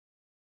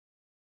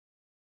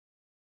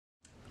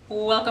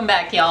Welcome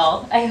back,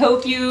 y'all. I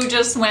hope you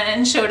just went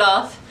and showed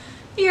off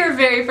your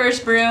very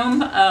first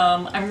broom.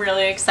 I'm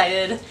really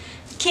excited.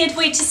 Can't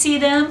wait to see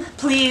them.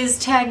 Please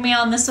tag me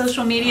on the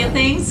social media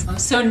things.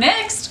 So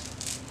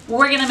next,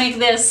 we're gonna make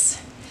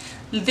this.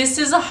 This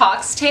is a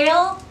hawk's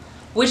tail,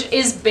 which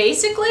is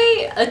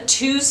basically a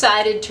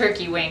two-sided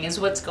turkey wing is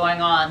what's going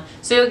on.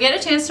 So you'll get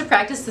a chance to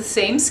practice the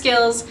same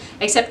skills,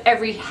 except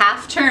every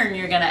half turn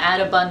you're gonna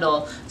add a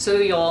bundle. So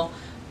you'll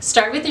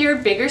start with your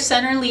bigger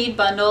center lead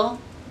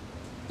bundle,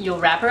 you'll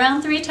wrap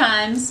around 3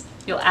 times,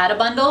 you'll add a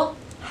bundle,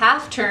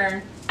 half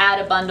turn, add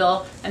a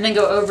bundle, and then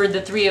go over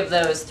the 3 of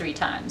those 3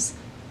 times.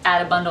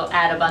 Add a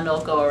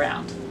bundle, go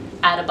around.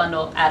 Add a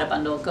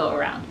bundle, go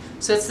around.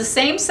 So it's the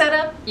same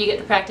setup, you get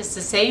to practice the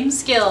same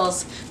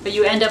skills, but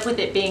you end up with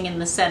it being in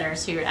the center,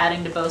 so you're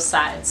adding to both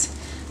sides.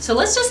 So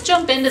let's just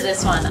jump into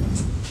this one.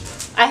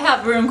 I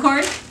have broom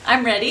cord,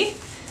 I'm ready.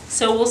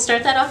 So we'll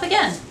start that off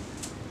again.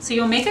 So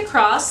you'll make a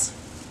cross,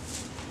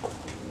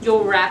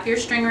 you'll wrap your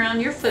string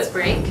around your foot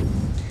brake.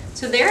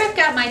 So there I've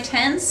got my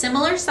 10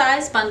 similar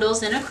size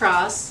bundles in a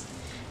cross,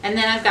 and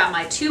then I've got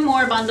my 2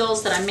 more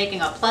bundles that I'm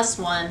making a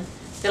 +1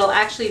 that'll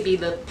actually be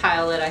the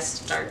pile that I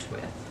start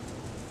with.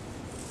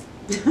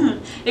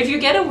 If you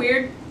get a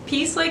weird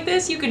piece like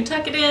this, you can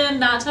tuck it in,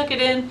 not tuck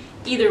it in,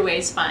 either way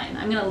is fine.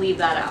 I'm gonna leave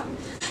that out.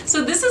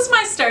 So this is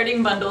my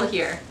starting bundle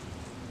here.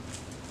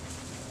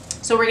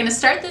 So we're gonna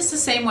start this the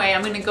same way.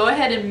 I'm gonna go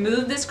ahead and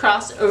move this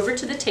cross over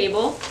to the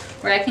table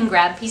where I can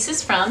grab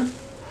pieces from.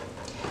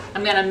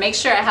 I'm gonna make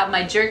sure I have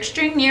my jerk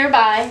string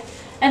nearby.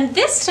 And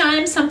this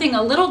time, something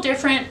a little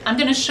different, I'm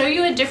gonna show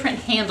you a different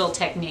handle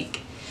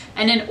technique.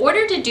 And in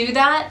order to do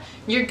that,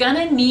 you're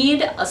gonna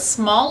need a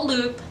small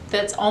loop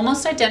that's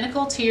almost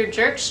identical to your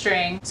jerk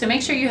string. So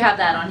make sure you have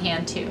that on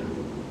hand too.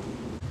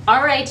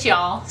 All right,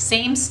 y'all,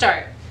 same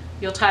start.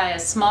 You'll tie a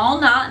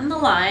small knot in the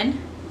line.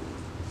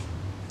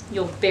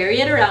 You'll bury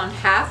it around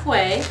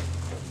halfway.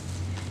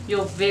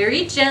 You'll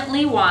very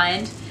gently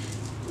wind.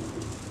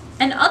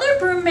 And other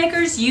broom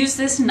makers use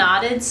this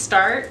knotted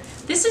start.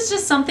 This is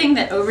just something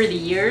that over the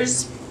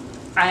years,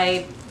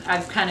 I've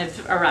kind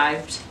of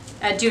arrived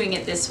at doing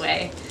it this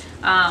way.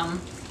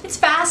 It's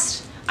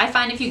fast. I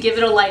find if you give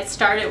it a light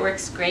start, it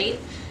works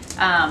great.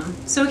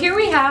 So here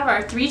we have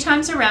our 3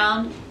 times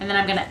around, and then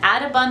I'm gonna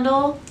add a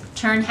bundle,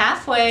 turn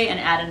halfway,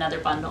 and add another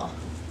bundle.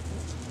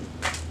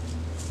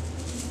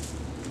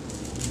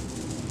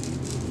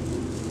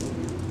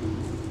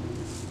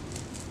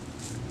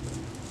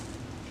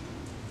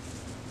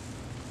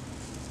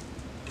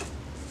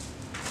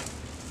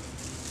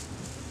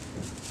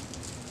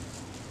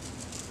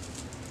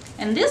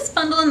 And this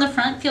bundle in the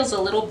front feels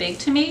a little big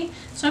to me,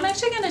 so I'm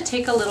actually going to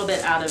take a little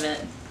bit out of it.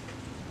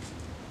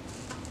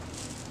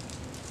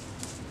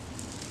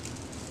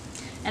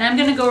 And I'm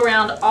going to go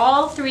around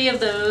all 3 of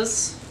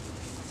those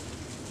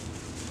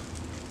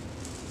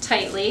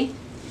tightly.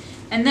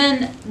 And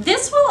then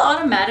this will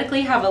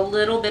automatically have a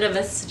little bit of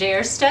a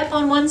stair step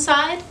on one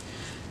side.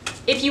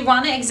 If you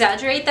want to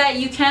exaggerate that,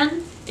 you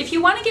can. If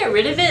you want to get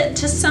rid of it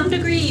to some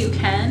degree, you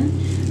can.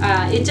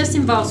 It just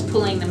involves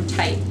pulling them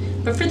tight.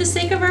 But for the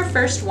sake of our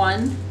first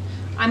one,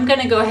 I'm going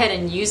to go ahead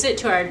and use it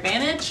to our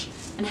advantage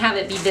and have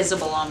it be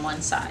visible on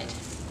one side.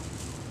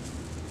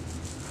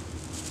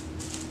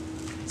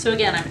 So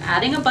again, I'm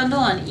adding a bundle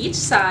on each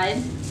side.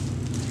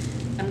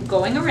 I'm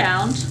going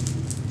around.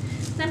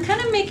 And I'm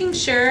kind of making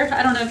sure,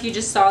 I don't know if you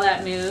just saw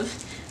that move,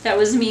 that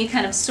was me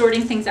kind of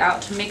sorting things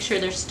out to make sure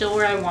they're still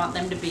where I want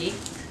them to be.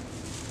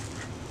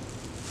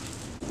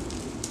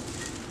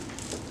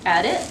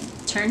 Add it,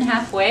 turn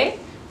halfway.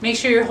 Make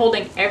sure you're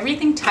holding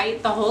everything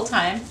tight the whole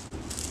time.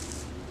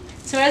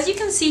 So as you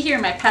can see here,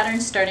 my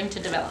pattern's starting to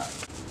develop.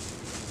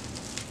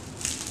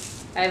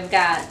 I've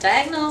got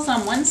diagonals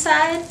on one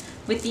side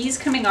with these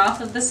coming off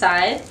of the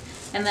side,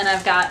 and then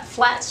I've got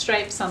flat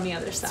stripes on the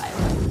other side.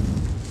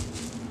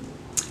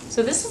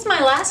 So this is my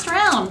last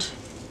round.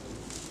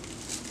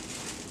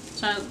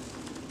 So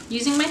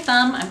using my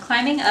thumb, I'm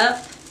climbing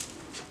up,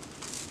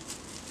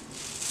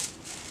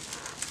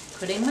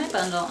 putting my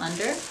bundle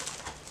under,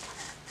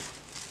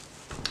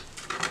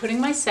 putting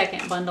my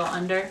second bundle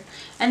under,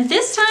 and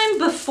this time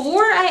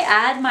before I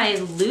add my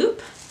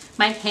loop,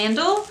 my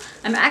handle,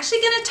 I'm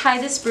actually going to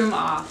tie this broom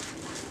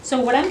off. So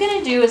what I'm going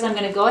to do is I'm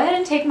going to go ahead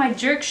and take my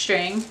jerk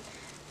string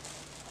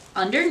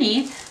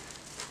underneath,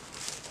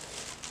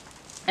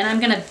 and I'm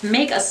going to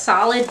make a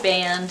solid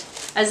band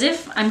as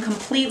if I'm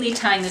completely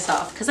tying this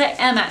off, because I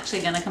am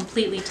actually going to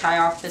completely tie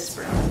off this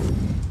broom.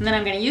 And then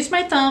I'm going to use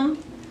my thumb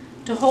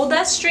to hold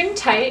that string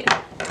tight,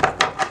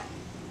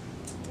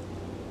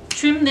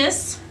 trim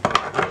this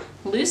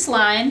loose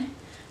line,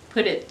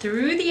 put it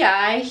through the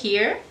eye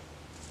here,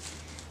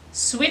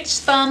 switch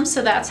thumb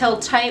so that's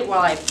held tight while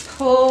I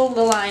pull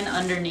the line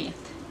underneath.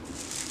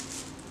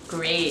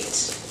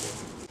 Great.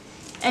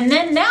 And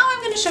then now I'm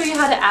going to show you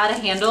how to add a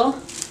handle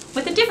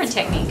with a different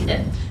technique.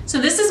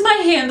 So this is my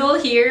handle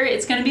here.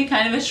 It's going to be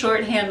kind of a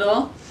short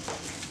handle.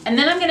 And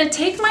then I'm going to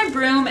take my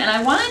broom, and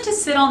I want it to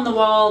sit on the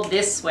wall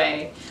this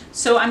way.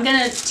 So I'm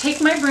going to take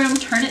my broom,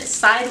 turn it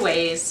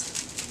sideways,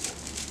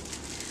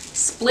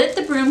 split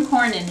the broom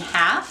horn in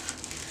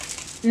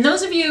half. And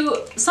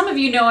some of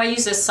you know I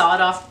use a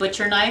sawed-off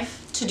butcher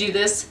knife to do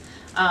this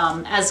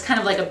as kind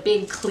of like a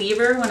big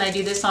cleaver when I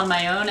do this on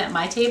my own at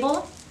my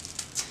table.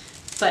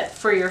 But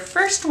for your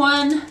first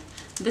one,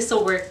 this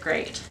will work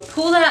great.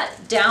 Pull that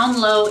down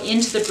low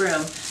into the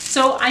broom.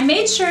 So I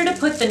made sure to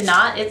put the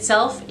knot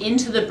itself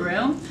into the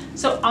broom.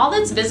 So all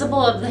that's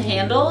visible of the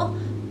handle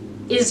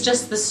is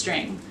just the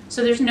string.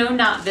 So there's no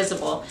knot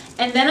visible.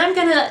 And then I'm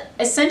gonna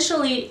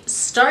essentially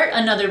start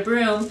another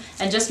broom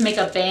and just make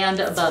a band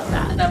above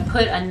that. I'm gonna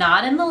put a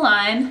knot in the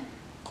line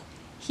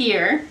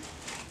here.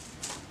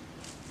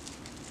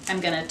 I'm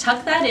gonna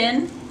tuck that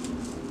in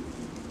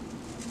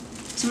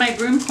to my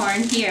broom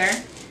horn here.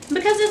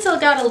 Because it's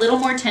got a little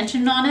more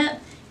tension on it,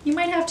 you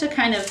might have to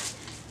kind of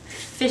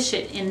fish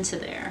it into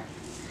there.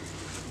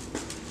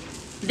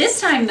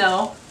 This time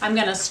though, I'm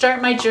gonna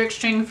start my jerk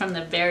string from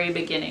the very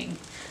beginning.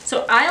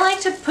 So I like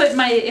to put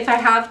if I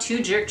have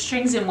 2 jerk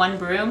strings in one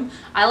broom,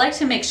 I like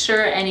to make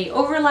sure any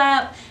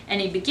overlap,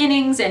 any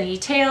beginnings, any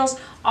tails,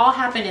 all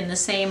happen in the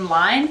same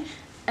line.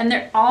 And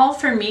they're all,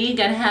 for me,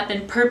 gonna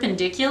happen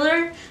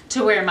perpendicular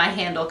to where my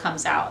handle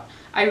comes out.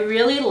 I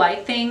really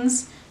like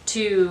things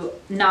to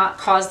not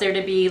cause there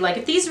to be, like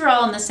if these were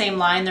all in the same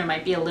line, there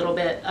might be a little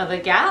bit of a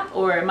gap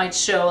or it might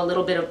show a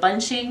little bit of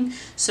bunching.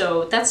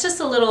 So that's just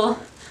a little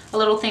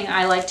thing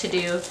I like to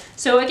do.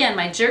 So again,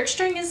 my jerk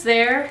string is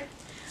there.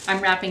 I'm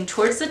wrapping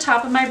towards the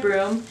top of my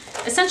broom,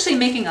 essentially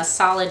making a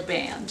solid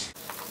band.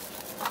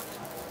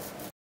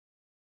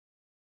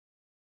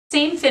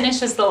 Same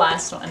finish as the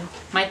last one.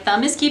 My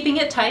thumb is keeping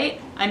it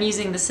tight. I'm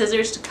using the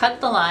scissors to cut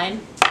the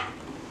line,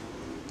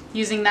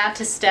 using that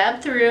to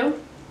stab through,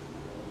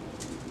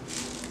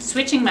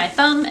 switching my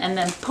thumb and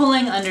then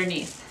pulling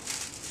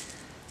underneath.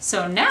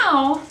 So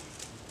now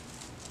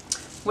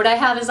what I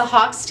have is a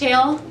hawk's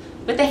tail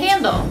with a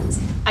handle.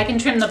 I can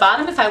trim the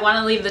bottom if I want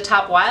to leave the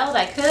top wild,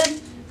 I could.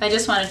 If I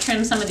just want to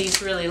trim some of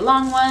these really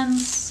long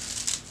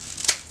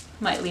ones,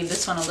 might leave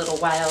this one a little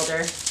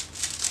wilder.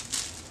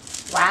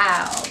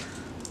 Wow.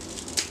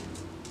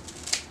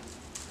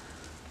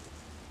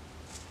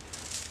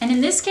 And in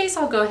this case,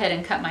 I'll go ahead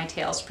and cut my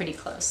tails pretty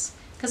close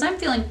because I'm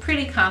feeling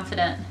pretty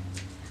confident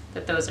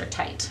that those are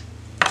tight.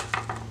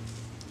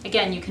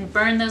 Again, you can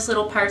burn those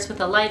little parts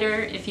with a lighter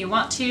if you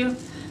want to.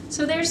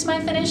 So there's my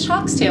finished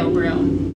hawk's tail broom.